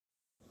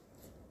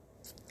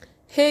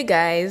Hey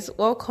guys,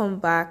 welcome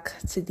back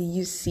to the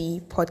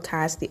UC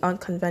podcast, the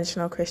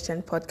Unconventional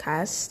Christian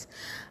podcast.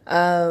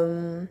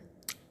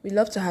 We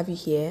love to have you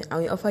here,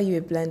 and we offer you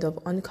a blend of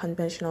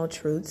unconventional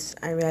truths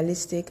and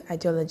realistic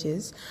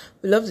ideologies.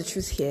 We love the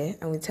truth here,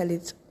 and we tell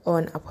it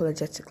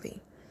unapologetically.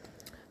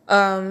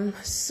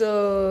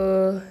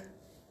 So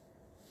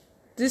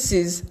this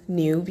is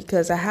new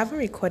because I haven't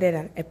recorded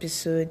an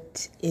episode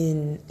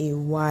in a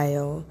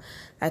while.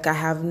 Like, I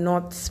have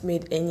not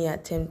made any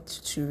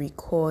attempt to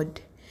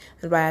record.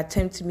 And by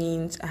attempt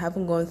means I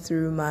haven't gone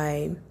through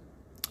my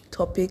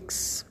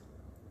topics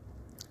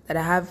that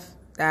I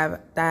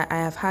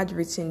have had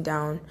written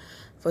down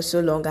for so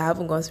long. I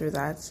haven't gone through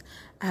that.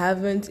 I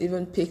haven't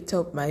even picked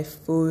up my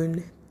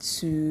phone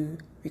to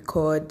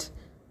record.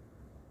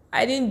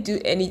 I didn't do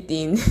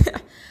anything.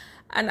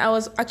 And I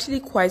was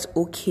actually quite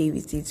okay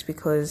with it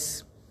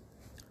because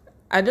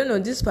I don't know,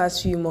 these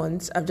past few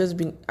months it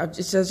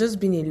has just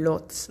been a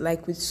lot,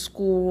 like with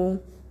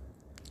school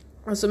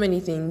and so many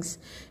things.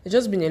 It's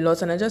just been a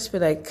lot, and I just feel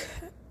like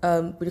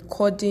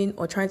recording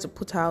or trying to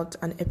put out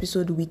an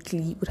episode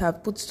weekly would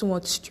have put too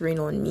much strain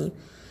on me.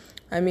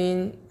 I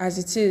mean, as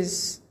it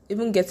is,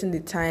 even getting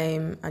the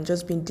time and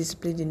just being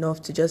disciplined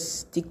enough to just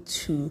stick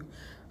to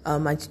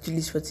my to-do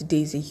list for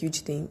today is a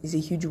huge thing. It's a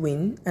huge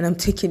win, and I'm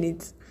taking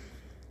it.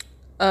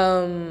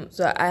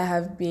 So I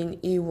have been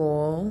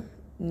AWOL,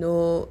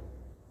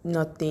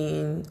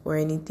 nothing or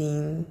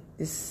anything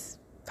this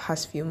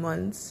past few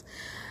months.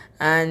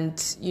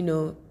 And,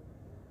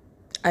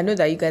 I know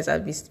that you guys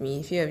have missed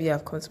me. A few of you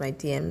have come to my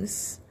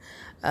DMs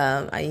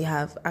and you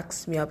have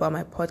asked me about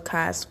my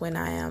podcast, when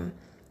I am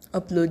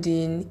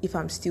uploading, if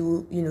I'm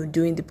still,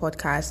 doing the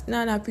podcast.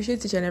 And I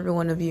appreciate each and every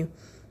one of you.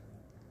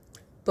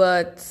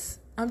 But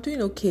I'm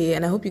doing okay,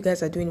 and I hope you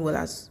guys are doing well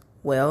as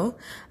well.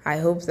 I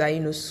hope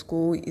that,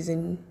 school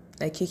isn't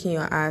like kicking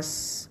your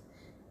ass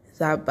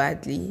that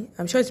badly.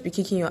 I'm sure it's been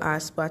kicking your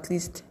ass, but at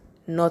least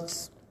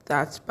not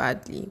that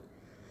badly.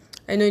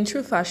 I know in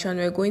true fashion,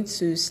 we're going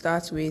to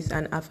start with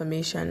an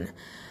affirmation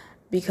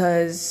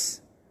because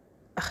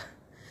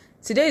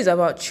today is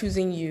about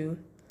choosing you.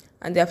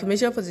 And the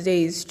affirmation for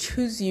today is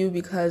choose you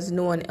because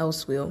no one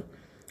else will.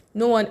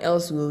 No one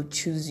else will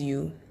choose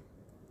you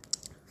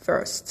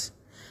first.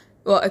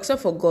 Well,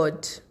 except for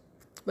God.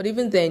 But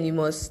even then, you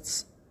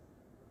must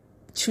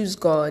choose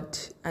God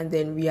and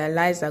then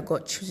realize that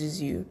God chooses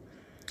you.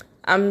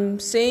 I'm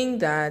saying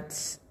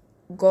that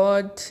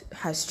God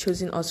has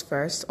chosen us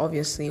first,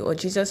 obviously, or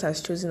Jesus has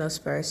chosen us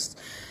first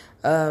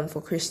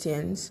for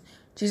Christians.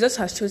 Jesus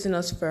has chosen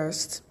us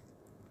first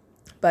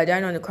by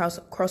dying on the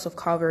cross of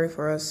Calvary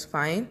for us,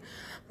 fine.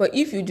 But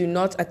if you do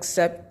not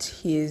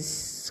accept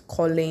his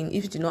calling,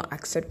 if you do not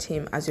accept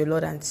him as your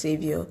Lord and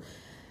Savior,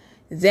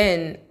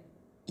 then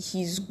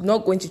he's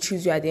not going to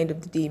choose you at the end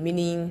of the day.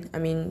 Meaning,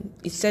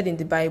 it's said in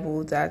the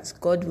Bible that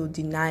God will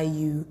deny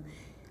you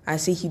and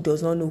say he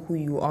does not know who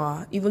you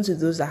are, even to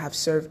those that have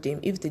served him,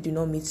 if they do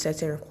not meet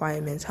certain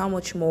requirements. How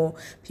much more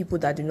people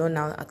that do not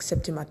now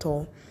accept him at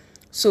all?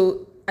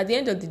 So at the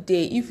end of the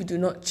day, if you do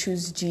not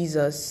choose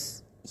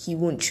Jesus, he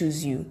won't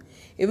choose you.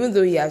 Even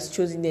though he has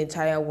chosen the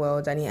entire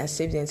world and he has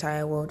saved the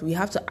entire world, we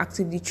have to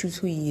actively choose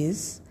who he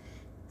is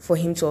for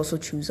him to also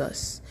choose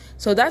us.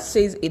 So that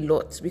says a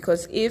lot,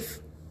 because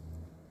if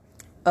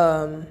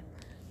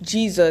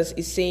Jesus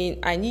is saying,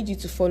 I need you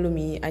to follow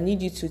me, I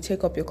need you to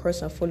take up your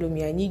cross and follow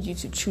me, I need you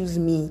to choose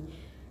me,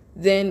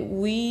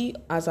 then we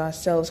as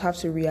ourselves have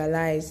to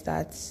realize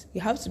that you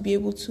have to be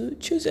able to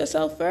choose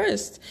yourself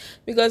first,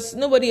 because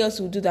nobody else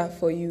will do that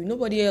for you.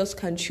 Nobody else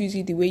can choose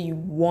you the way you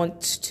want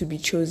to be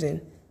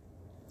chosen.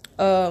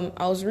 I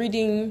was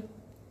reading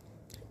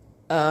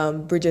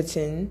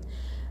Bridgerton,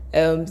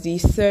 the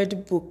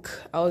third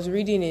book. I was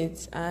reading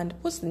it, and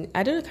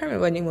I can't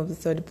remember the name of the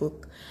third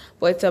book,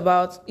 but it's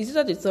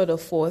either the third or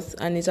fourth,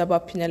 and it's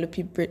about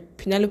Penelope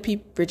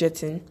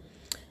Bridgerton,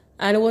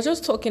 and it was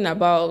just talking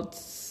about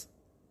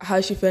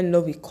how she fell in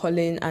love with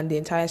Colin and the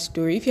entire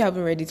story. If you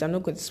haven't read it, I'm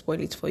not going to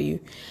spoil it for you.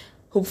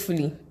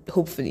 Hopefully.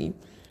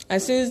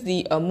 And since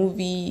the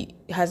movie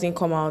hasn't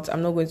come out,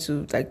 I'm not going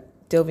to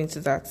delve into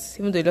that,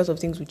 even though a lot of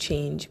things will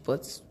change,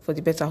 but for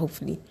the better,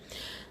 hopefully.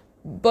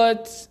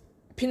 But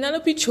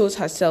Penelope chose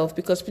herself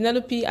because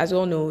Penelope, as we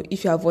all know,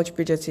 if you have watched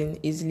Bridgerton,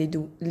 is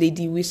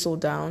Lady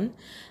Whistledown.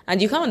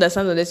 And you can't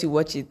understand unless you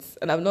watch it.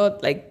 And I'm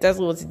not that's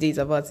what today is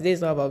about. Today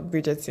is not about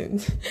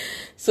Bridgerton.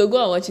 So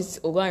go and watch it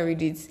or go and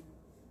read it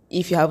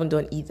if you haven't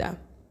done either.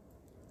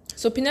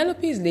 So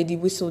Penelope is Lady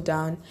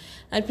Whistledown.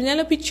 And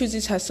Penelope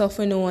chooses herself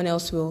when no one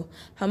else will.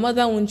 Her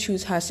mother won't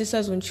choose her,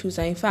 sisters won't choose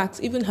her. In fact,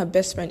 even her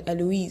best friend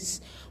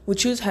Eloise will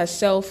choose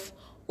herself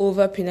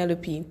over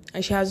Penelope,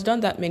 and she has done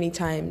that many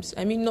times.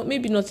 I mean,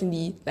 maybe not in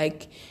the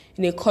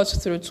in a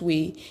cutthroat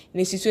way, in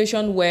a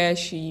situation where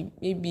she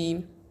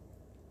maybe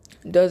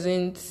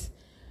doesn't.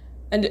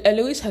 And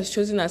Eloise has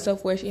chosen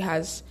herself where she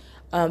has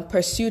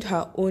pursued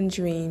her own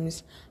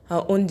dreams,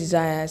 her own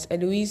desires.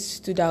 Eloise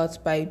stood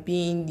out by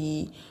being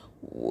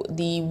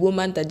the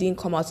woman that didn't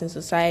come out in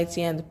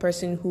society and the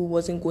person who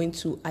wasn't going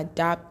to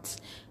adapt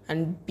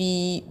and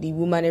be the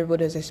woman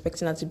everybody was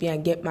expecting her to be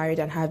and get married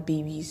and have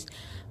babies.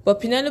 But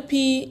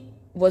Penelope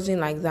wasn't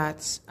like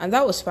that, and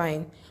that was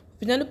fine.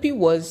 Penelope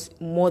was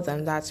more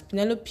than that.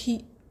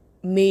 Penelope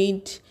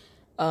made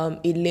a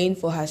lane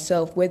for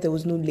herself where there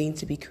was no lane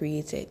to be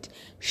created.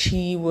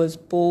 She was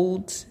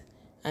bold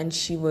and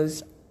she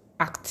was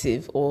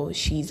active, or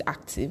she's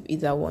active,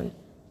 either one.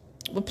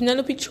 But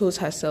Penelope chose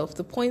herself.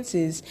 The point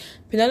is,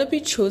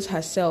 Penelope chose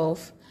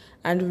herself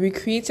and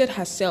recreated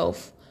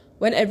herself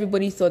when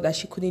everybody thought that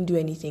she couldn't do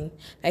anything.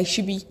 Like,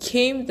 she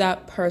became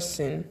that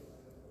person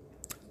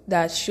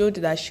that showed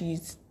that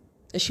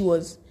she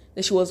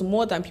was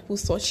more than people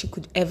thought she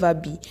could ever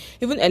be.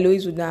 Even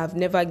Eloise would have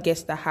never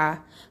guessed that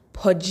her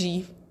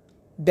pudgy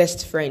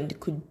best friend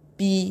could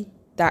be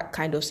that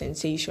kind of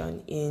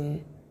sensation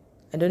in,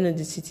 I don't know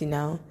the city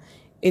now,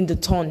 in the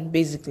town,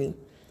 basically.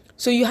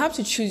 So you have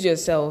to choose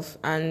yourself,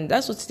 and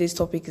that's what today's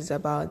topic is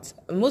about.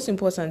 Most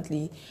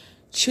importantly,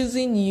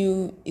 choosing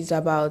you is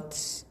about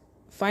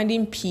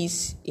finding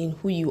peace in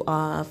who you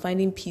are,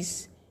 finding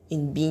peace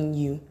in being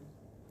you.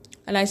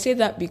 And I say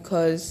that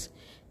because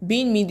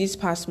being me this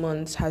past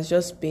month has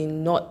just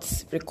been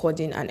not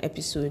recording an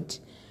episode,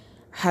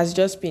 has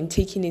just been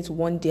taking it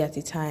one day at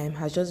a time,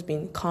 has just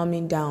been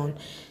calming down,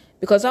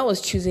 because I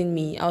was choosing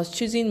me. I was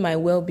choosing my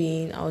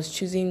well-being. I was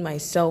choosing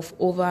myself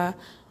over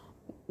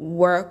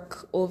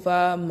work,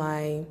 over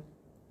my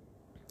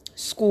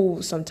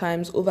school,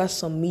 sometimes over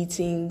some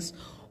meetings,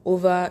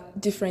 over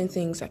different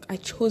things. Like, I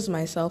chose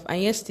myself.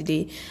 And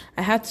yesterday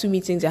I had 2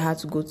 meetings I had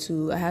to go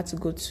to. I had to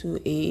go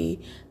to a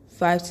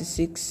 5 to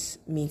 6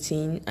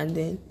 meeting and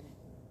then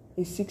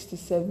a 6 to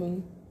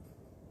 7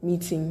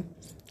 meeting.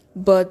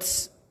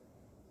 But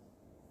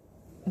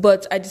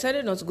I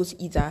decided not to go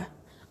to either.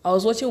 I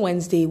was watching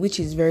Wednesday, which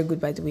is very good,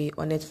 by the way,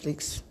 on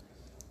Netflix.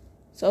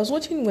 So I was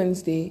watching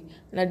Wednesday,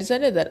 and I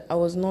decided that I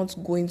was not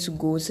going to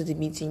go to the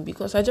meeting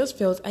because I just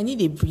felt I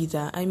need a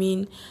breather. I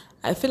mean,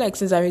 I feel like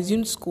since I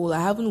resumed school,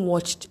 I haven't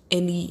watched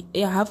any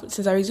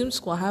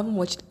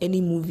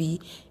movie,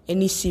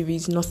 any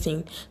series,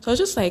 nothing. So I was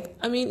just like,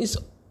 I mean, it's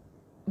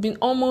been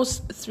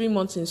almost 3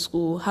 months in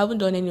school, haven't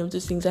done any of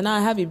those things, and now I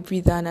have a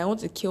breather and I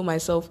want to kill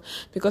myself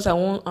because I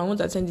want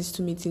to attend these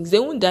 2 meetings. They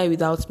won't die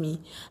without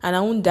me, and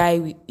I won't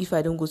die if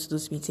I don't go to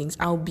those meetings.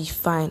 I'll be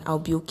fine. I'll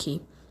be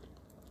okay.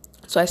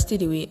 So I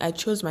stayed away. I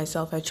chose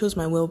myself. I chose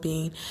my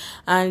well-being.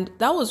 And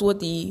that was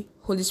what the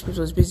Holy Spirit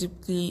was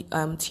basically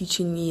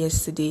teaching me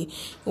yesterday.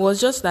 It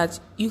was just that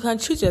you can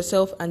choose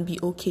yourself and be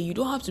okay. You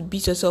don't have to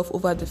beat yourself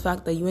over the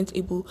fact that you weren't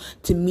able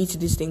to meet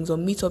these things or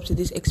meet up to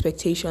these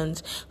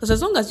expectations. Because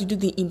as long as you do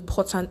the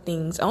important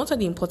things, I wanted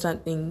the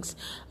important things.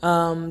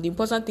 The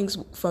important things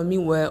for me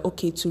were,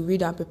 okay, to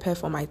read and prepare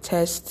for my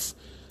tests,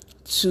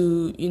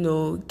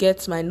 to,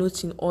 get my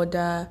notes in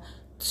order,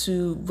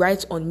 to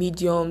write on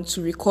Medium, to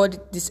record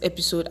this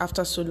episode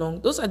after so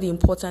long. Those are the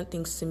important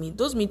things to me.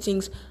 Those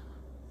meetings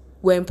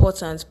were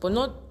important, but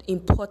not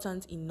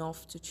important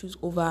enough to choose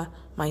over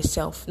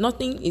myself.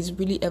 Nothing is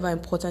really ever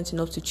important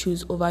enough to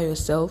choose over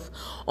yourself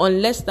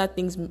unless that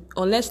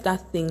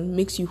thing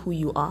makes you who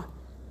you are.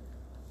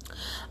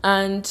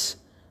 And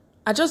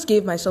I just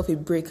gave myself a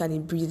break and a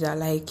breather.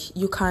 Like,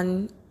 you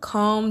can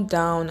calm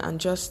down and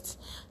just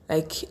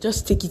take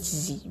it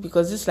easy,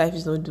 because this life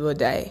is not do or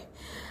die.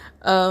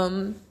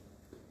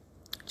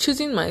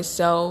 Choosing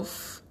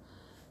myself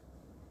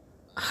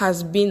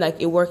has been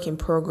like a work in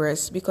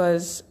progress,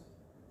 because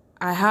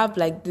I have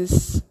like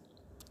this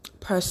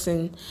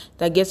person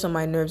that gets on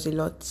my nerves a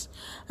lot.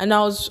 And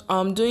I was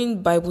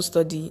doing Bible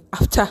study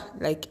after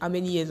like how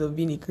many years of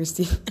being a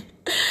Christian.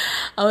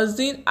 I was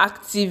doing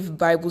active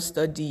Bible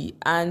study,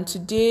 and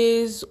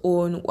today's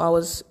own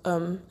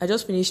I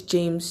just finished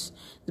James,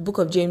 the book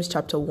of James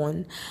chapter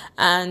 1,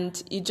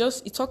 and it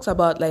talks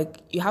about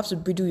like you have to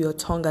bridle your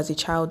tongue as a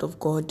child of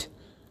God.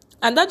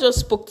 And that just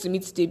spoke to me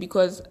today,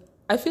 because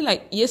I feel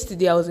like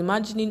yesterday I was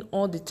imagining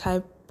all the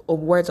type of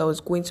words I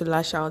was going to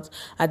lash out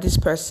at this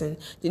person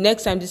the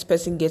next time this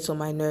person gets on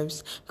my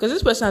nerves, because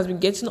this person has been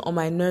getting on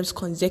my nerves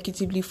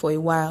consecutively for a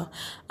while.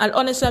 And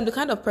honestly, I'm the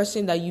kind of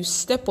person that you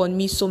step on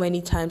me so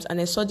many times and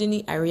then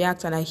suddenly I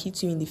react and I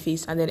hit you in the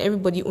face, and then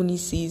everybody only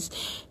sees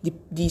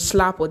the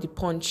slap or the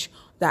punch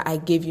that I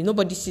gave you.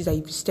 Nobody sees that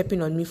you've been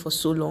stepping on me for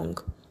so long.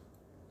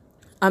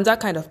 I'm that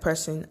kind of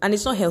person, and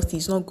it's not healthy,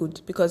 it's not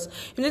good, because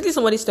immediately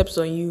somebody steps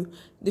on you,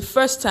 the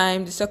first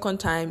time, the second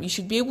time, you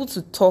should be able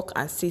to talk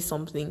and say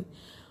something.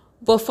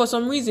 But for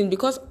some reason,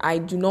 because I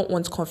do not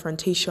want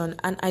confrontation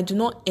and I do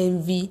not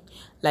envy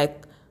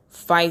like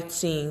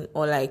fighting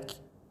or like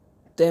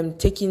them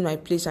taking my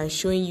place and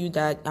showing you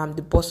that I'm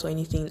the boss or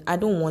anything, I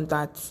don't want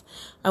that.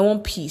 I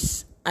want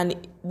peace.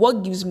 And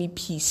what gives me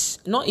peace,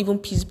 not even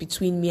peace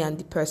between me and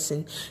the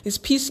person, is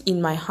peace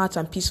in my heart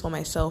and peace for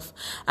myself.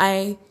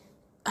 I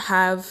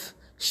have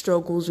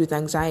struggles with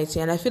anxiety,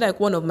 and I feel like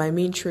one of my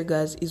main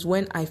triggers is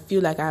when I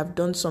feel like I have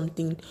done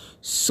something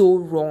so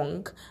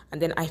wrong,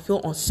 and then I feel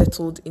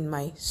unsettled in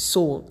my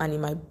soul and in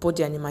my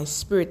body and in my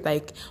spirit.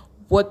 Like,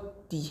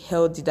 what the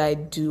hell did I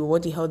do?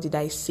 What the hell did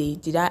I say?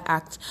 Did I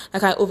act?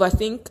 Like, I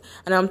overthink,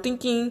 and I'm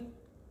thinking,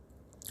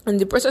 in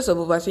the process of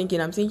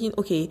overthinking, I'm thinking,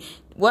 okay,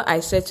 what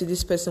I said to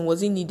this person,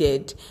 was it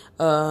needed?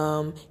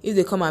 If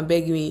they come and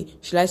beg me,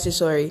 should I say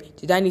sorry?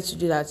 Did I need to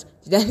do that?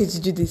 Did I need to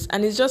do this?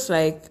 And it's just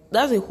like,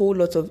 that's a whole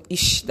lot of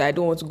ish that I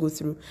don't want to go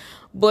through.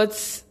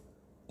 But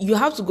you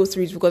have to go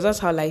through it because that's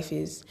how life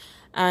is.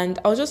 And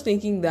I was just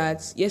thinking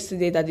that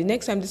yesterday, that the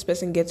next time this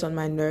person gets on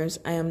my nerves,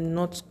 I am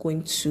not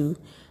going to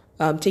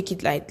take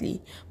it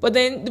lightly. But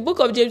then the book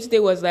of James today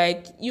was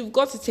like, you've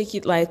got to take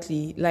it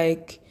lightly.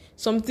 Like,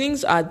 some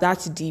things are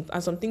that deep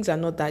and some things are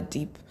not that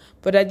deep.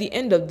 But at the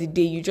end of the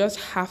day, you just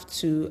have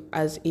to,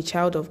 as a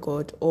child of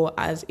God or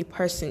as a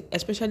person,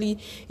 especially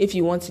if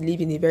you want to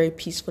live in a very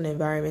peaceful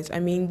environment. I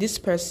mean, this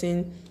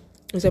person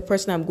is a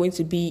person I'm going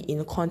to be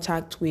in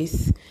contact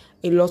with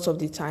a lot of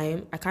the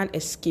time. I can't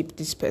escape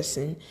this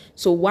person.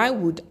 So why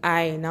would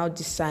I now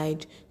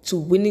decide to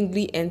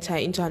willingly enter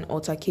into an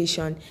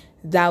altercation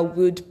that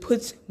would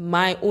put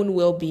my own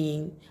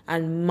well-being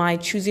and my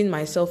choosing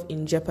myself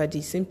in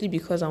jeopardy simply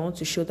because I want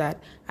to show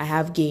that I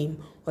have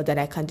game or that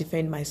I can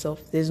defend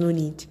myself? There's no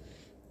need.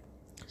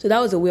 So that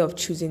was a way of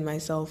choosing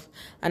myself.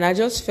 And I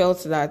just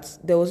felt that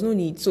there was no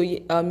need. So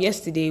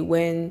yesterday,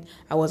 when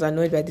I was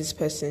annoyed by this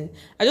person,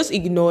 I just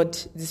ignored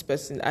this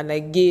person and I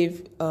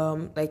gave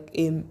like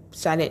a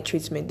silent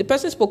treatment. The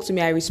person spoke to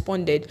me, I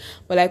responded.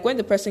 But like when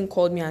the person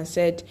called me and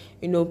said,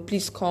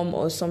 please come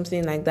or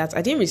something like that,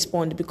 I didn't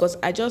respond because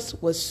I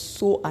just was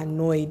so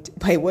annoyed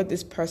by what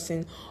this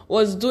person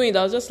was doing.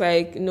 I was just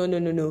like,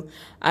 no.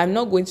 I'm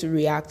not going to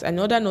react. In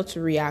order not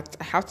to react,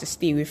 I have to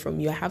stay away from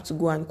you. I have to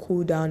go and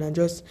cool down and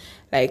just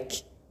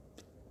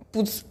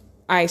put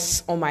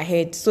ice on my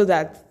head so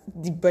that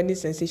the burning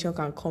sensation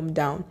can calm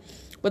down.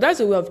 But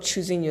that's a way of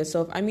choosing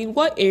yourself. I mean,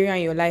 what area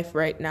in your life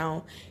right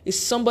now is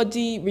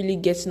somebody really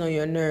getting on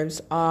your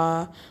nerves?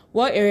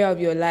 What area of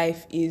your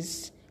life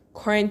is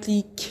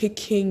currently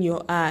kicking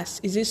your ass?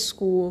 Is it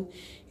school?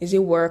 Is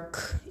it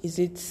work? Is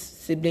it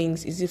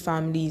siblings? Is it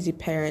family? Is it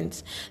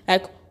parents?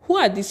 Like, who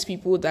are these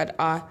people that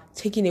are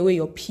taking away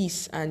your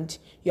peace and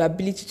your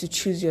ability to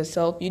choose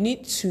yourself? You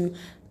need to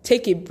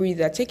take a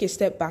breather, take a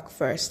step back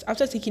first.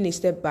 After taking a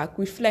step back,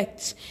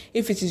 reflect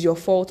if it is your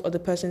fault or the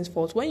person's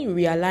fault. When you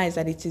realize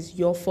that it is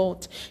your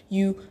fault,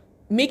 you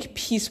make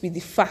peace with the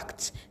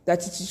fact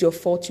that it is your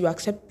fault. You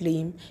accept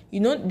blame.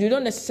 You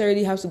don't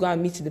necessarily have to go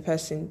and meet the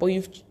person, but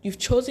you've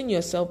chosen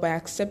yourself by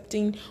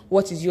accepting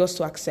what is yours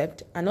to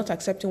accept and not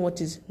accepting what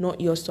is not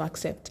yours to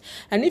accept.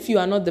 And if you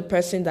are not the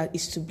person that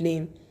is to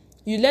blame,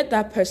 you let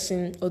that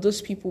person or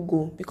those people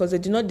go because they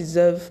do not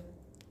deserve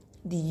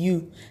the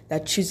you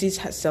that chooses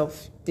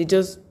herself.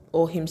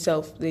 Or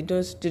himself. They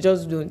just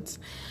don't.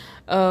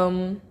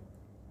 And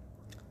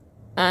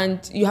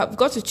you have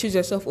got to choose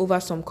yourself over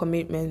some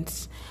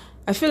commitments.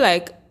 I feel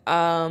like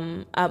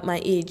at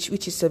my age,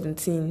 which is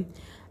 17,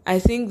 I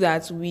think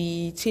that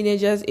we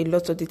teenagers a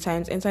lot of the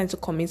times enter into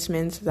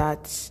commitments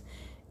that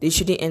they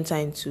shouldn't enter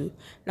into.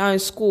 Now in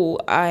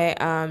school, I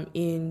am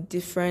in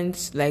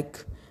different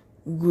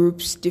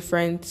groups,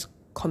 different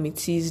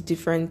committees,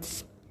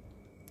 different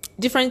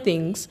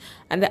things,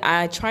 and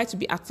I try to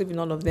be active in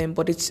all of them,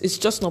 but it's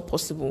just not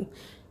possible.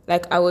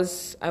 Like I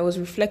was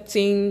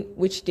reflecting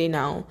which day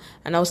now,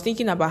 and I was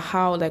thinking about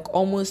how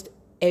almost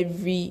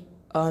every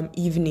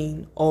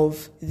evening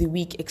of the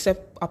week,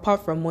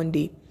 apart from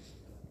Monday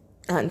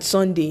and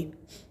Sunday,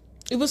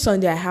 even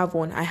Sunday I have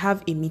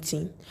a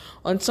meeting.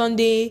 On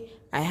Sunday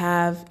I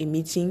have a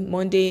meeting.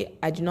 Monday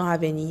I do not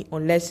have any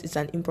unless it's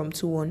an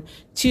impromptu one.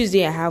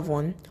 Tuesday I have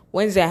one.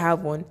 Wednesday I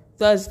have one.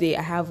 Thursday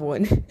I have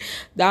one.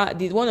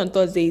 The one on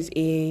Thursday is a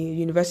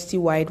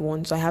university-wide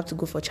one, so I have to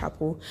go for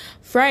chapel.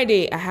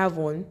 Friday I have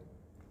one.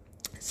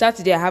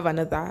 Saturday I have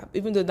another,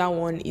 even though that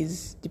one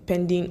is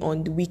depending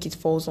on the week it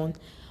falls on.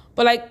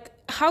 But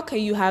how can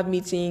you have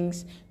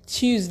meetings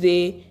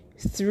Tuesday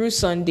through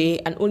Sunday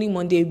and only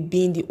Monday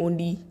being the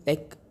only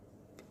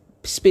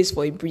space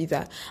for a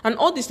breather? And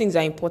all these things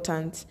are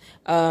important.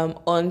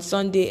 On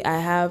Sunday I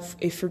have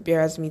a fruit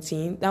bearers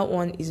meeting. That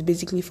one is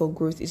basically for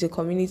growth. It's a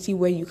community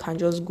where you can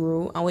just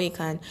grow,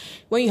 and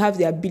when you have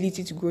the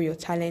ability to grow your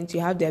talent, you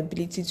have the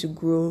ability to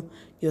grow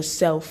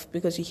yourself,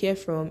 because you hear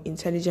from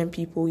intelligent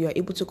people, you're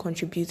able to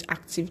contribute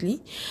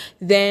actively.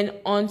 Then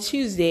on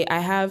Tuesday I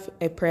have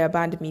a prayer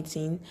band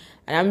meeting,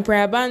 and I'm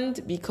prayer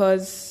band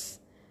because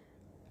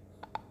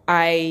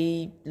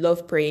I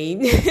love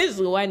praying.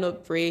 So why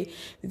not pray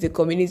with a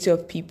community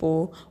of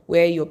people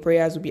where your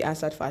prayers will be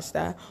answered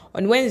faster?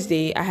 On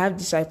Wednesday, I have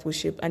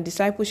discipleship, and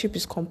discipleship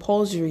is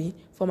compulsory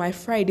for my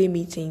Friday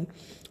meeting.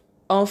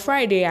 On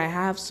Friday, I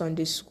have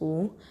Sunday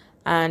school,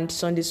 and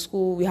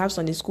we have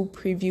Sunday school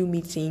preview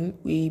meeting.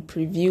 We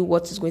preview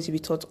what is going to be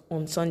taught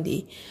on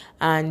Sunday,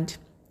 and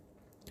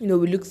we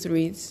look through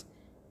it.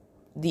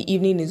 The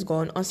evening is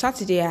gone. On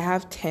Saturday, I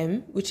have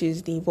TEM, which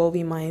is the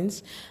Evolving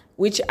Minds,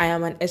 which I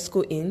am an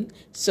ESCO in,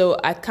 so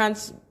I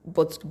can't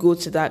but go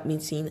to that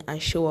meeting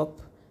and show up.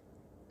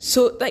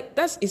 So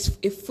that's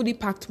a fully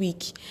packed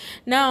week.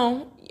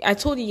 Now, I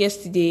told you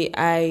yesterday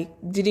I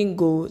didn't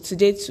go.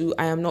 Today too,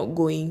 I am not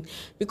going,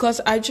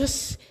 because I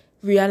just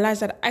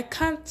realized that I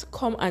can't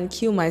come and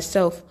kill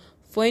myself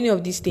for any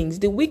of these things.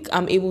 The week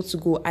I'm able to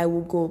go, I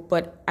will go.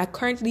 But I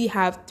currently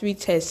have 3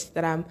 tests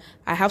that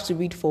I have to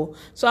read for.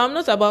 So I'm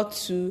not about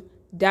to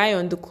die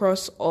on the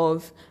cross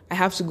of I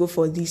have to go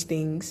for these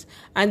things.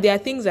 And there are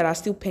things that are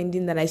still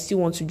pending that I still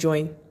want to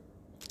join.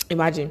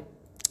 Imagine.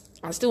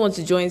 I still want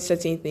to join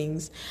certain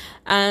things.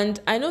 And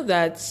I know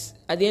that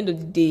at the end of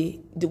the day,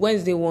 the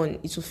Wednesday one,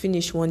 it will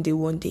finish one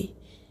day.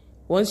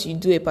 Once you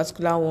do a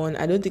particular one,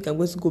 I don't think I'm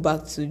going to go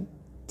back to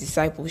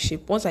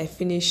discipleship. Once I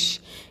finish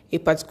a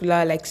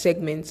particular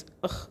segment,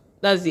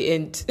 that's the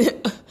end.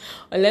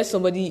 Unless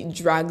somebody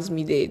drags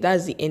me there,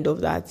 that's the end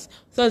of that.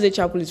 Thursday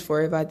chapel is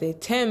forever there.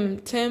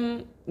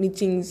 Term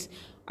meetings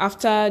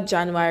after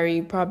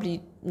January,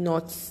 probably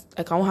not.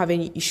 I won't have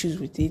any issues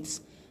with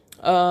it.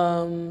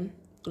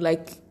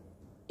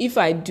 If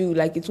I do,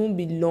 it won't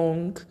be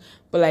long.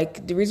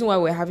 But the reason why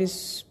we're having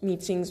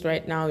meetings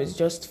right now is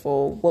just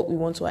for what we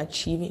want to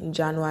achieve in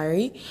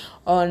January.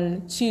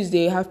 On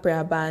Tuesday, I have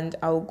prayer band.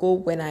 I'll go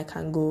when I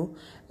can go.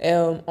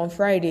 On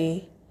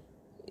Friday,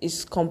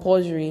 it's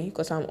compulsory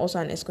because I'm also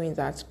an ESCO in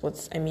that.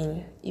 But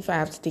if I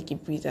have to take a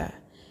breather,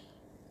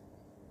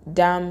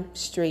 damn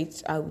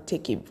straight, I will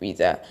take a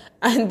breather.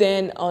 And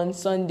then on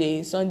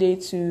Sunday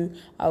too,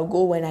 I'll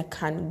go when I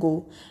can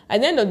go.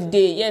 At the end of the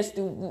day, yes,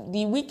 the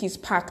week is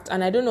packed,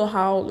 and I don't know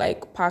how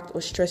packed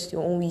or stressed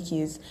your own week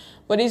is,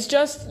 but it's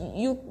just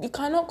you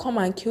cannot come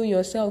and kill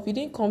yourself. You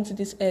didn't come to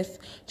this earth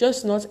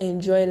just not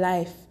enjoy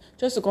life,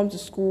 just to come to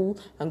school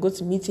and go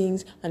to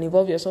meetings and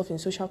involve yourself in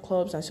social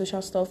clubs and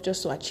social stuff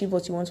just to achieve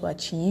what you want to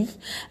achieve.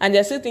 And there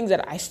are still things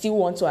that I still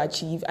want to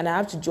achieve, and I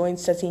have to join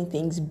certain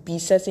things, be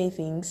certain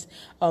things,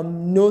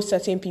 know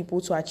certain people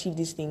to achieve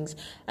these things.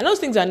 And those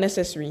things are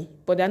necessary,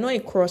 but they're not a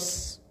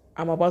cross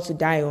I'm about to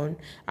die on,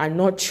 and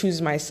not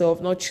choose myself,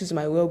 not choose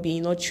my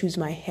well-being, not choose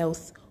my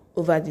health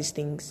over these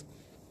things.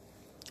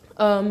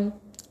 And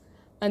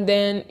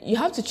then you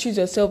have to choose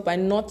yourself by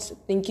not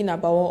thinking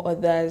about what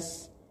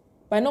others,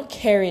 by not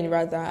caring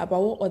rather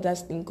about what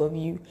others think of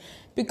you.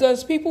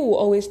 Because people will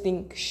always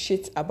think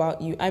shit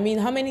about you.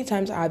 How many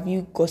times have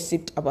you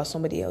gossiped about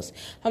somebody else?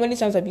 How many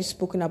times have you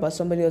spoken about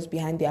somebody else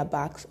behind their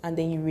backs, and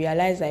then you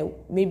realize that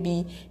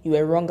maybe you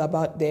were wrong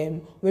about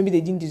them, maybe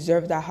they didn't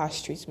deserve that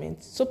harsh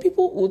treatment? So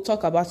people will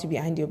talk about you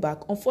behind your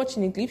back.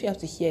 Unfortunately, if you have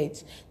to hear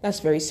it, that's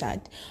very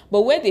sad.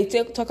 But when they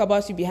talk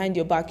about you behind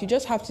your back, you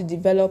just have to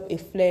develop a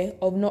flair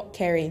of not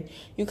caring.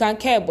 You can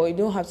care, but you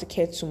don't have to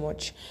care too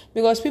much,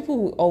 because people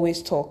will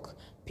always talk.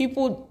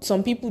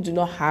 Some people do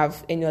not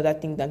have any other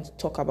thing than to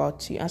talk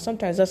about you, and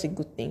sometimes that's a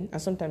good thing,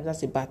 and sometimes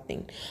that's a bad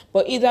thing.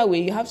 But either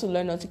way, you have to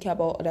learn not to care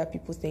about what other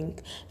people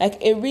think.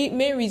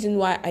 Main reason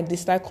why I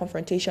dislike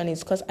confrontation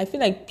is because I feel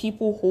like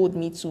people hold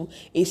me to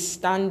a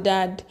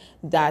standard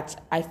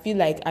that I feel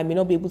like I may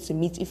not be able to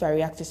meet if I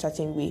react a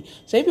certain way.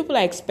 So if people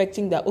are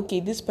expecting that, okay,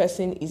 this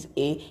person is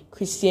a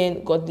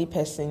Christian, godly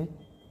person,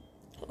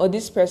 or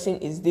this person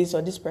is this,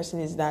 or this person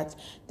is that,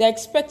 they're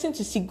expecting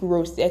to see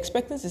growth. They're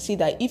expecting to see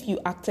that if you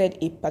acted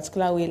a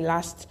particular way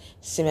last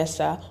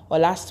semester or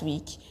last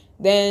week,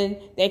 then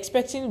they're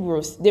expecting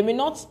growth. They may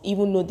not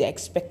even know they're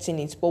expecting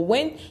it, but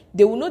when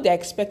they will know they're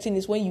expecting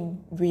it, when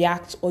you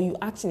react or you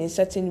act in a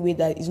certain way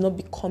that is not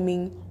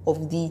becoming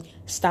of the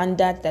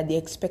standard that they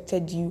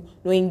expected you,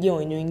 knowingly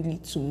or unknowingly,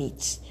 to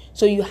meet.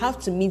 So you have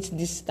to meet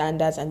these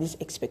standards and these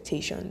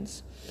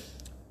expectations.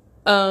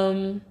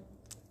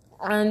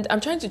 And I'm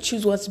trying to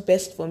choose what's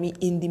best for me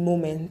in the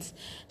moment.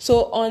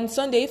 So on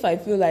Sunday, if I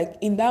feel like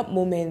in that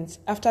moment,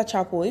 after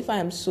chapel, if I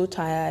am so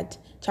tired,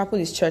 chapel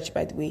is church,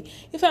 by the way.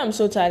 If I am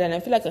so tired and I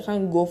feel like I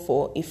can't go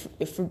for a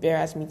fruit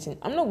bearers meeting,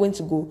 I'm not going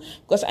to go,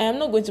 because I am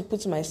not going to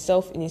put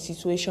myself in a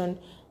situation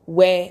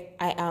where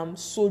I am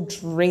so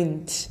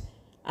drained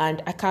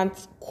and I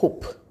can't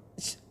cope.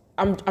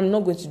 I'm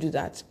not going to do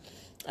that.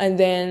 And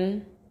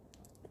then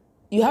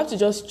you have to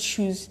just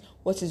choose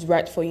what is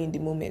right for you in the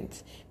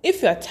moment.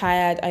 If you're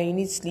tired and you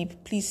need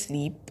sleep, please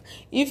sleep.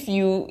 If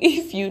you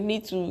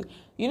need to,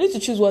 you need to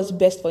choose what's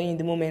best for you in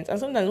the moment. And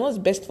sometimes what's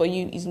best for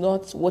you is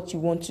not what you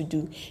want to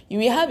do. You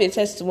will have a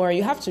test tomorrow.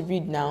 You have to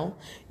read now.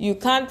 You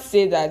can't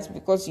say that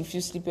because you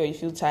feel sleepy or you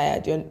feel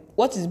tired.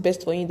 What is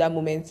best for you in that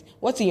moment,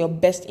 what's in your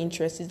best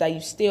interest, is that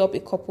you stay up a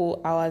couple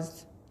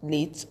hours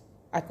late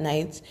at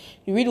night.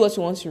 You read what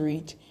you want to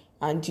read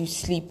and you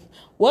sleep.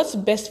 What's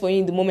best for you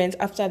in the moment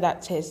after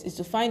that test is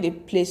to find a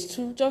place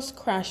to just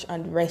crash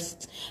and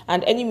rest.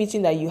 And any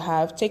meeting that you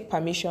have, take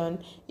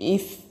permission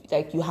if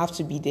you have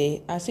to be there,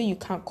 and say you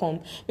can't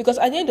come. Because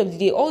at the end of the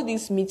day, all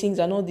these meetings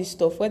and all this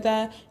stuff,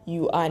 whether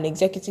you are an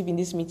executive in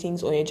these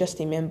meetings or you're just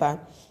a member,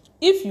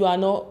 if you are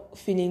not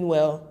feeling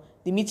well,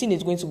 the meeting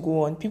is going to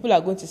go on. People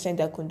are going to send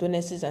their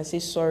condolences and say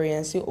sorry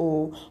and say,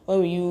 oh, when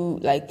will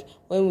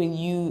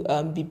you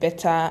be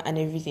better and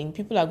everything.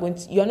 You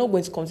are not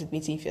going to come to the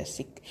meeting if you're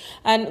sick.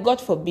 And God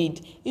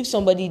forbid, if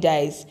somebody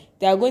dies,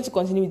 they are going to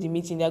continue with the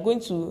meeting. They are going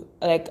to,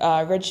 like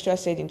our registrar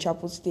said in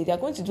chapel today, they are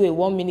going to do a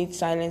 1-minute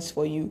silence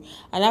for you.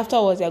 And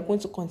afterwards, they are going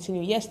to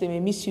continue. Yes, they may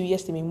miss you.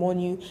 Yes, they may mourn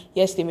you.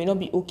 Yes, they may not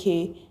be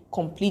okay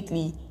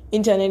completely.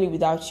 internally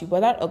without you,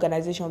 but that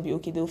organization will be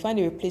okay. They'll find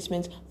a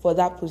replacement for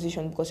that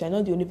position because you're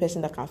not the only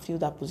person that can fill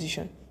that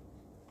position.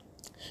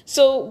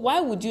 So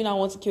why would you now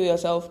want to kill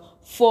yourself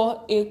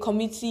for a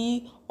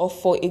committee or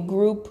for a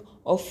group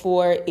or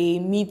for a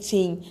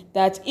meeting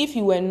that if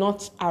you were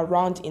not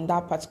around in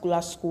that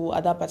particular school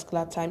at that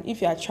particular time,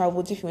 if you had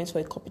traveled, if you went for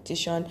a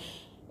competition,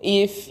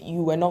 if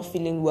you were not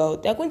feeling well,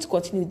 they're going to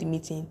continue the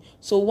meeting.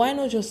 So why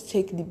not just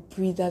take the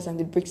breathers and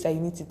the breaks that you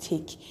need to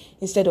take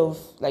instead of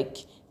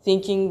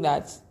thinking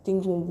that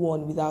things won't go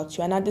on without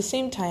you? And at the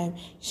same time,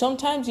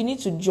 sometimes you need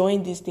to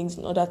join these things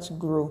in order to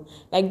grow.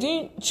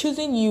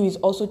 Choosing you is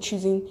also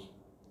choosing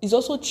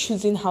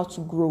how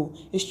to grow.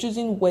 It's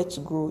choosing where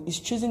to grow. It's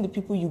choosing the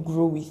people you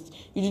grow with.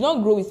 You do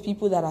not grow with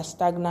people that are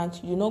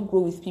stagnant. You do not grow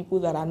with people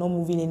that are not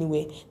moving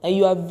anywhere.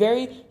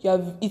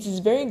 It is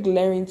very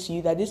glaring to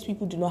you that these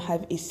people do not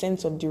have a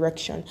sense of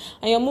direction.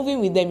 And you're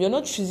moving with them. You're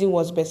not choosing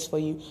what's best for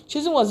you.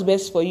 Choosing what's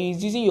best for you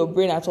is using your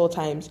brain at all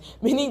times.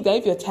 Meaning that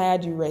if you're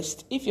tired, you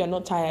rest. If you're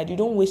not tired, you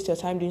don't waste your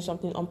time doing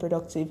something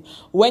unproductive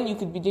when you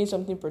could be doing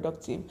something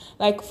productive.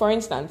 Like, for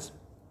instance,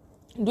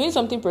 doing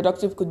something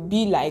productive could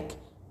be like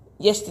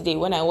yesterday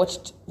when I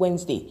watched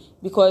Wednesday,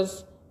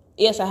 because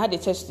yes, I had a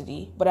test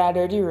today, but I had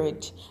already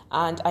read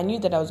and I knew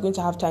that I was going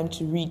to have time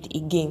to read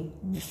again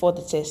before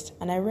the test,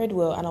 and I read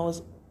well and I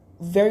was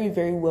very,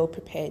 very well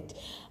prepared,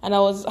 and I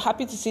was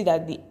happy to see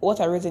that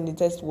what I read in the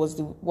test was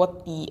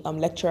what the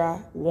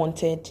lecturer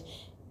wanted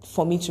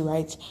for me to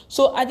write.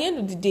 So at the end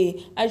of the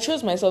day, I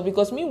chose myself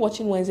because me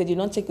watching Wednesday did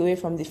not take away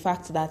from the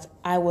fact that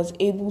I was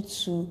able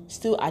to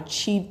still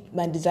achieve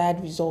my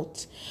desired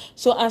result.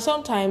 So, and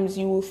sometimes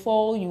you will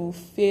fall, you will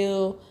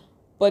fail,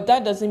 but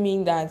that doesn't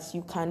mean that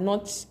you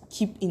cannot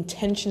keep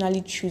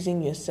intentionally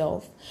choosing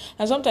yourself.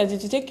 And sometimes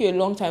it will take you a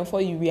long time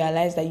before you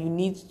realize that you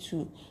need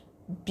to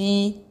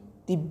be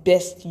the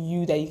best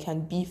you that you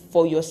can be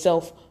for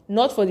yourself,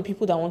 not for the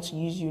people that want to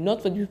use you,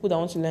 not for the people that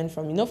want to learn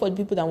from you, not for the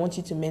people that want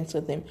you to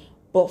mentor them,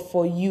 but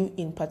for you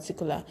in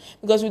particular.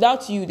 Because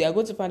without you, they are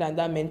going to find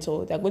another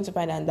mentor, they are going to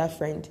find another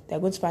friend, they are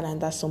going to find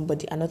another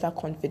somebody, another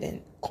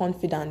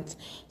confidant.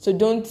 So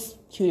don't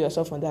kill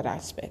yourself on that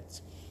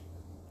aspect.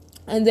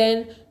 And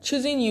then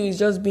choosing you is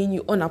just being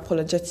you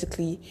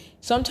unapologetically.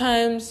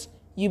 Sometimes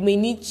you may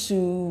need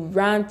to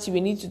rant, you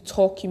may need to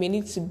talk, you may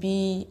need to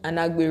be an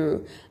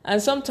agbero.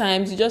 And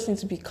sometimes you just need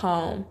to be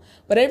calm.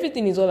 But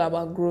everything is all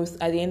about growth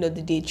at the end of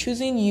the day.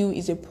 Choosing you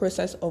is a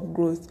process of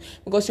growth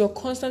because you're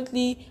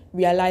constantly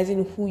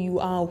realizing who you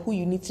are, who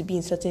you need to be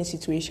in certain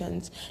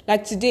situations.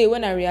 Like today,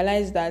 when I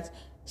realized that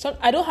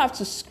I don't have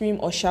to scream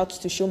or shout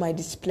to show my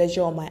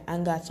displeasure or my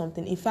anger at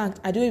something. In fact,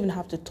 I don't even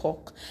have to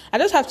talk. I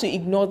just have to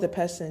ignore the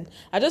person.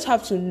 I just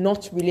have to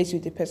not relate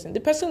with the person. The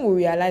person will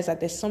realize that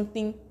there's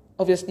something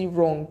obviously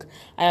wrong.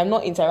 I am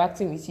not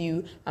interacting with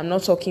you. I'm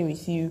not talking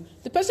with you.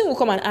 The person will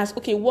come and ask,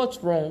 okay,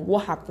 what's wrong?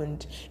 What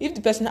happened? If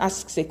the person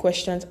asks a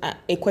question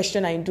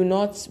and you do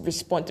not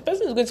respond, the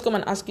person is going to come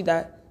and ask you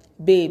that,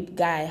 babe,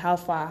 guy, how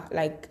far?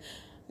 Like,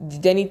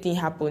 did anything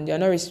happen? You're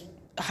not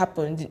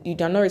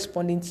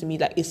responding to me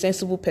like a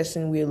sensible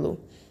person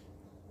will.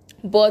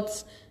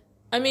 But,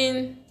 I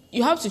mean,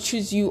 you have to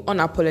choose you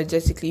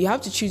unapologetically. You have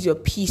to choose your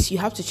peace. You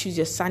have to choose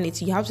your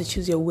sanity. You have to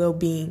choose your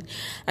well-being.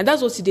 And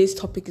that's what today's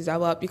topic is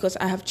about, because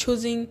I have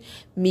chosen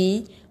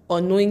me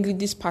unknowingly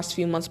these past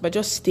few months by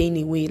just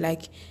staying away.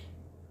 Like,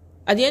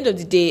 at the end of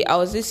the day, I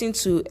was listening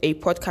to a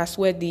podcast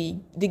where the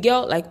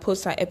girl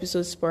posts her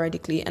episodes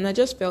sporadically, and I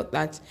just felt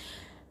that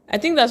I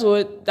think that's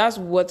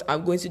what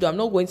I'm going to do. I'm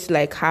not going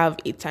to have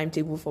a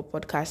timetable for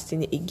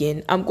podcasting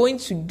again. I'm going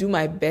to do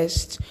my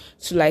best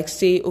to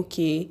say,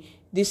 okay,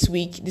 this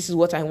week, this is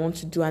what I want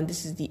to do, and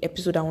this is the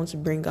episode I want to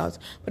bring out.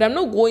 But I'm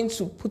not going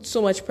to put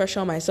so much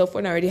pressure on myself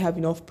when I already have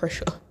enough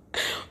pressure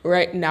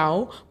right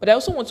now. But I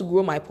also want to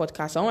grow my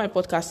podcast. I want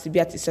my podcast to be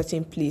at a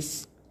certain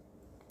place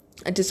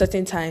at a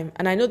certain time.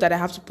 And I know that I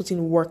have to put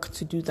in work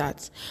to do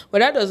that. But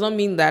that does not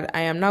mean that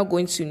I am now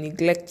going to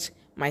neglect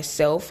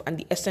myself and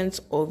the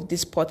essence of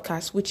this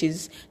podcast, which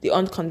is the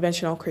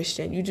unconventional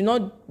Christian.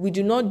 We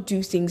do not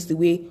do things the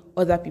way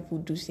other people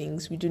do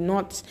things. We do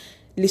not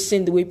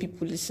listen the way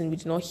people listen. We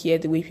do not hear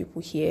the way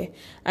people hear.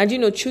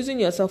 And choosing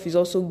yourself is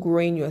also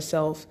growing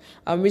yourself.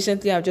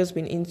 Recently I've just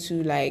been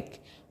into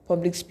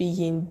public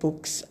speaking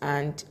books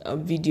and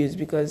videos,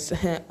 because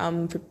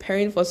I'm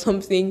preparing for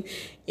something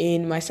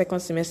in my second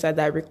semester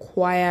that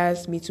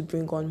requires me to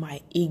bring on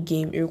my A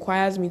game. It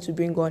requires me to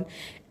bring on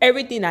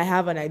everything I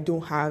have and I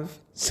don't have.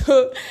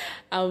 So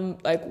I'm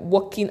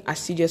working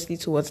assiduously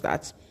towards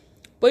that.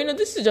 But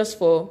this is just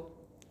for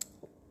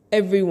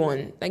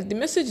everyone. The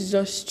message is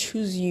just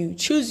choose you,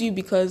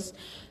 because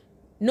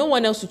no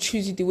one else will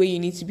choose you the way you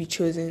need to be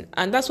chosen.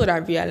 And that's what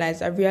I've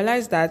realized. I've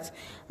realized that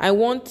I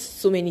want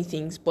so many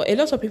things, but a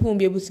lot of people won't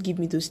be able to give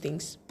me those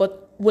things.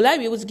 But will I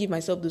be able to give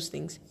myself those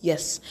things?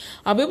 Yes.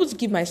 I'll be able to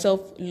give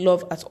myself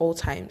love at all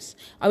times.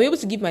 I'll be able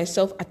to give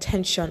myself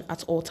attention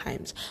at all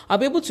times. I'll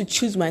be able to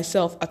choose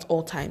myself at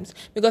all times,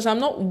 because I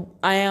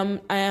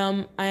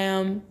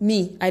am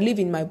me. I live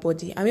in my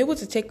body. I'm able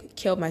to take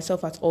care of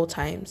myself at all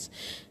times.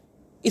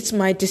 it's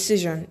my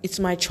decision, it's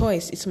my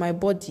choice, it's my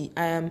body.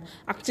 I am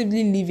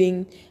actively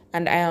living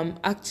and I am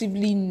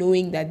actively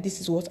knowing that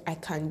this is what I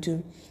can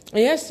do.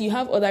 And yes, you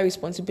have other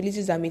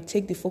responsibilities that may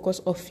take the focus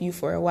off you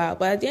for a while,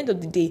 but at the end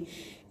of the day,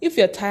 if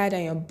you're tired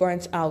and you're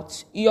burnt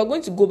out, you're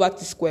going to go back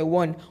to square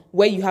one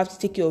where you have to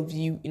take care of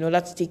you in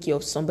order to take care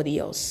of somebody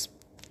else.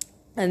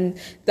 And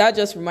that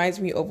just reminds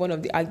me of one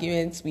of the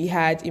arguments we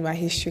had in my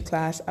history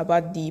class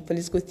about the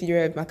political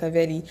theory of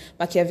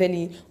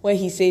Machiavelli, where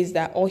he says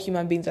that all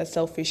human beings are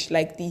selfish.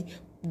 Like the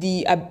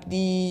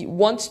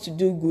want to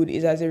do good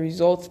is as a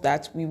result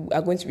that we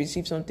are going to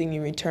receive something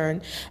in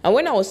return. And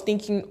when I was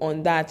thinking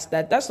on that's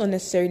not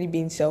necessarily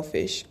being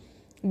selfish.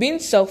 Being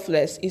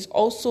selfless is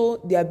also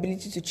the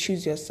ability to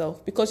choose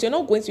yourself, because you're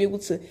not going to be able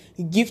to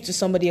give to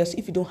somebody else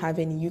if you don't have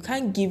any. You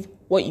can't give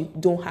what you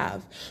don't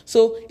have.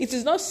 So it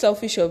is not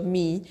selfish of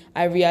me,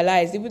 I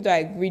realized, even though I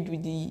agreed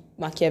with the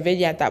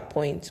Machiavelli at that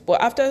point.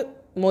 But after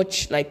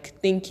much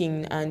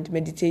thinking and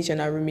meditation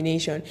and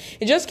rumination,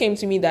 it just came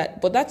to me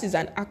that is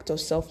an act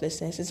of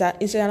selflessness.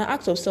 It's an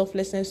act of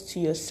selflessness to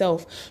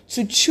yourself,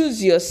 to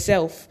choose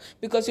yourself,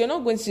 because you're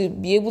not going to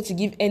be able to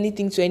give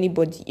anything to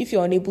anybody if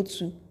you're unable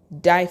to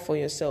die for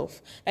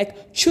yourself.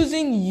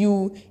 Choosing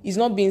you is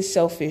not being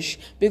selfish,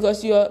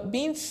 because you're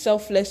being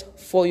selfless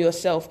for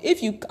yourself.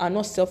 If you are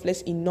not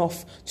selfless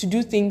enough to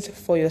do things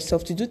for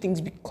yourself, to do things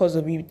because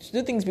of you, to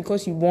do things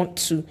because you want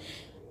to,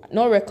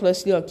 not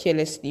recklessly or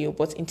carelessly,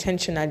 but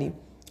intentionally,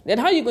 then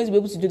how are you going to be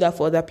able to do that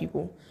for other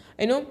people?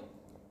 I know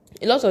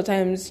a lot of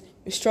times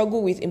we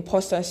struggle with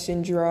imposter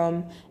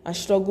syndrome and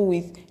struggle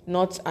with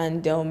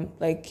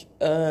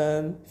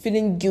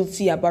feeling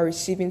guilty about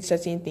receiving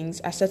certain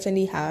things. I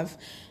certainly have.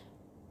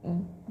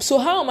 So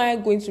how am I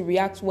going to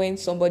react when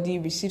somebody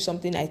receives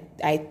something I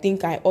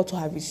think I ought to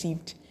have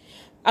received?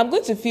 I'm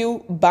going to feel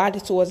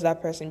bad towards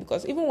that person,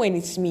 because even when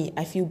it's me,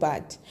 I feel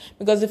bad.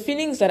 Because the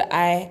feelings that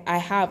I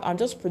have, I'm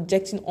just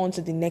projecting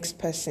onto the next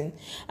person.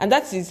 And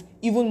that is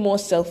even more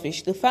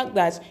selfish. The fact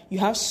that you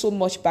have so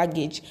much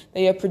baggage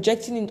that you're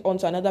projecting it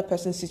onto another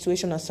person's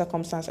situation or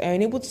circumstance, and you're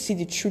unable to see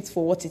the truth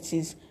for what it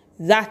is,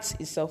 that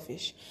is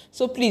selfish.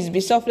 So please be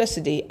selfless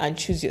today and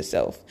choose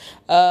yourself.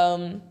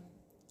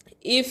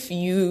 If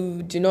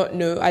you do not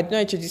know, I did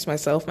not introduce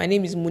myself. My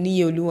name is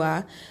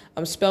Muniyeoluwa.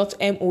 I'm spelled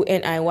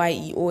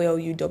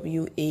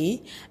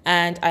Moniyeoluwa,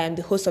 and I am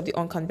the host of the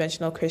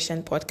Unconventional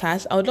Christian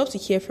Podcast. I would love to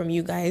hear from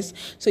you guys.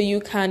 So you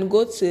can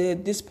go to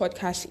this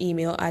podcast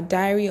email at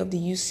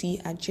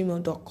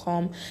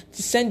diaryoftheuc@gmail.com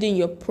to send in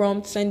your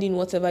prompt, send in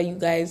whatever you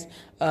guys,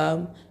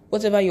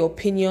 whatever your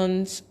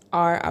opinions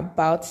are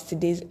about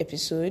today's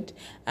episode.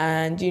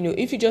 And,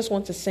 if you just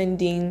want to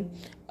send in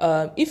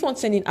if you want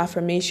to send in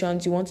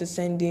affirmations, you want to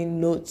send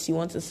in notes, you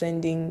want to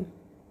send in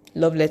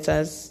love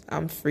letters,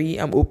 I'm free,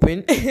 I'm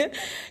open. If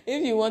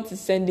you want to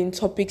send in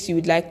topics you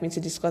would like me to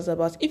discuss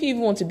about, if you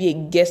even want to be a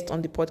guest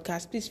on the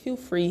podcast, please feel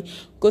free.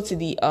 Go to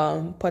the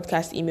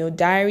podcast email,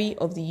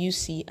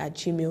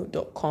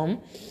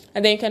 diaryoftheuc@gmail.com.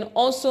 And then you can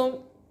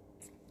also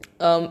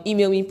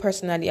email me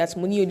personally at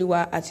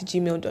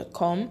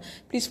muniyeoluwa@gmail.com.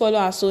 Please follow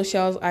our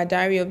socials at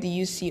Diary of the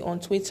UC on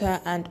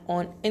Twitter and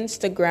on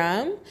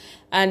Instagram.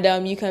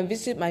 And you can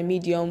visit my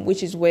Medium,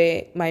 which is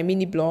where my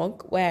mini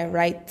blog, where I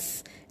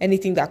write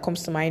anything that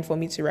comes to mind for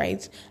me to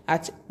write,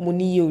 at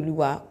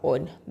Muniyeoluwa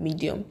on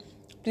Medium.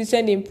 Please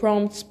send in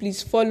prompts,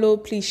 please follow,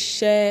 please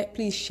share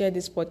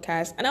this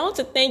podcast. And I want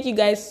to thank you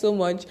guys so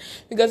much,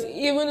 because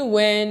even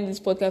when this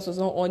podcast was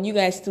not on, you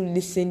guys still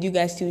listened, you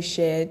guys still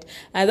shared.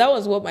 And that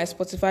was what my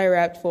Spotify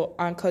Wrapped for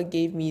Anchor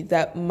gave me,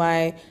 that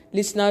my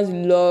listeners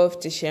love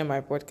to share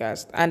my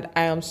podcast. And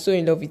I am so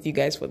in love with you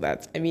guys for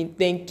that. I mean,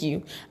 thank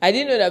you. I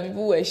didn't know that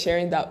people were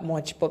sharing that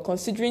much, but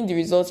considering the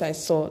results I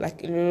saw,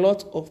 a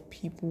lot of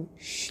people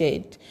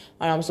shared.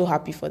 And I'm so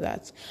happy for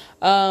that.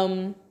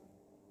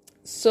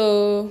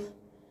 So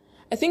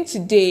I think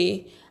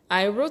today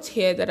I wrote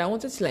here that I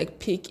wanted to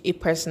pick a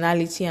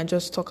personality and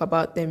just talk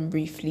about them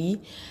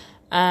briefly.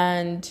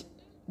 And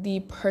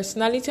the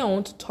personality I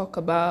want to talk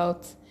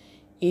about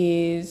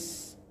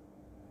is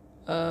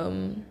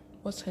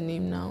what's her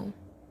name now?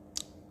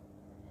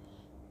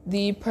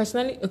 The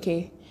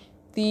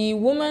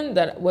woman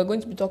that we're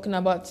going to be talking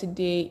about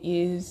today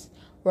is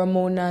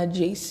Ramona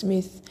J.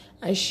 Smith,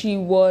 and she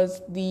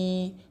was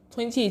the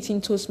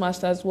 2018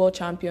 Toastmasters World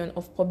Champion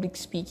of Public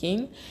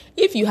Speaking.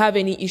 If you have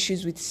any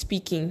issues with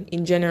speaking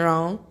in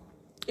general,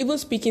 even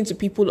speaking to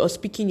people or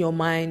speaking your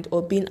mind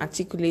or being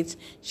articulate,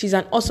 she's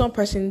an awesome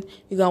person.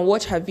 You can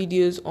watch her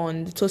videos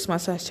on the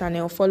Toastmasters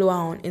channel, follow her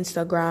on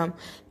Instagram.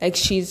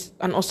 She's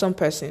an awesome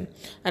person.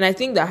 And I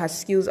think that her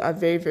skills are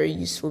very, very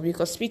useful,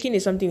 because speaking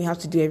is something we have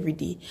to do every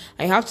day.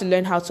 And you have to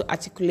learn how to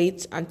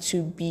articulate and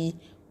to be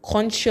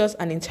conscious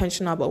and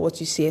intentional about what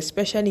you say,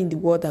 especially in the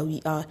world that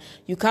we are.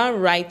 You can't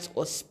write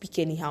or speak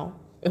anyhow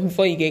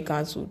before you get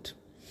cancelled.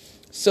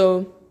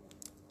 So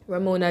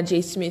Ramona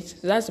J. Smith,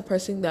 that's the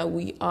person that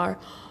we are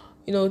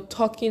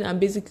talking and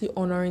basically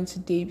honoring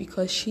today,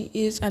 because she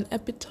is an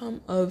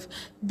epitome of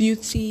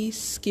beauty,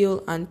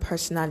 skill, and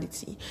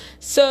personality.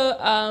 So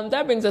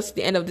that brings us to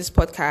the end of this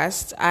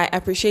podcast. I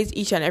appreciate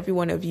each and every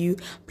one of you.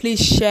 Please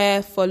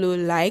share, follow,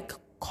 like,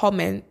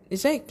 comment.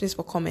 Is there a place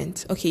for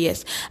comment? Okay,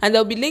 yes. And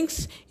there'll be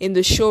links in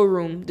the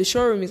showroom. The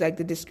showroom is like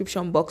the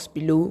description box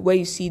below, where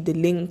you see the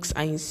links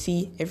and you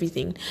see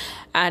everything.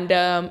 And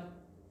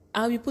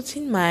I'll be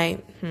putting my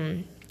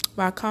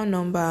account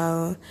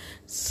number.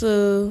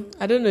 So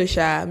I don't know,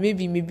 Sha.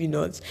 Maybe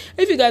not.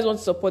 If you guys want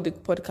to support the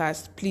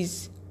podcast,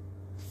 please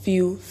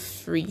feel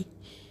free.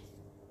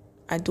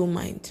 I don't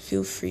mind.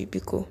 Feel free,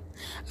 Biko.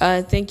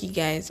 Thank you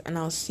guys, and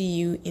I'll see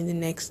you in the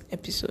next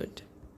episode.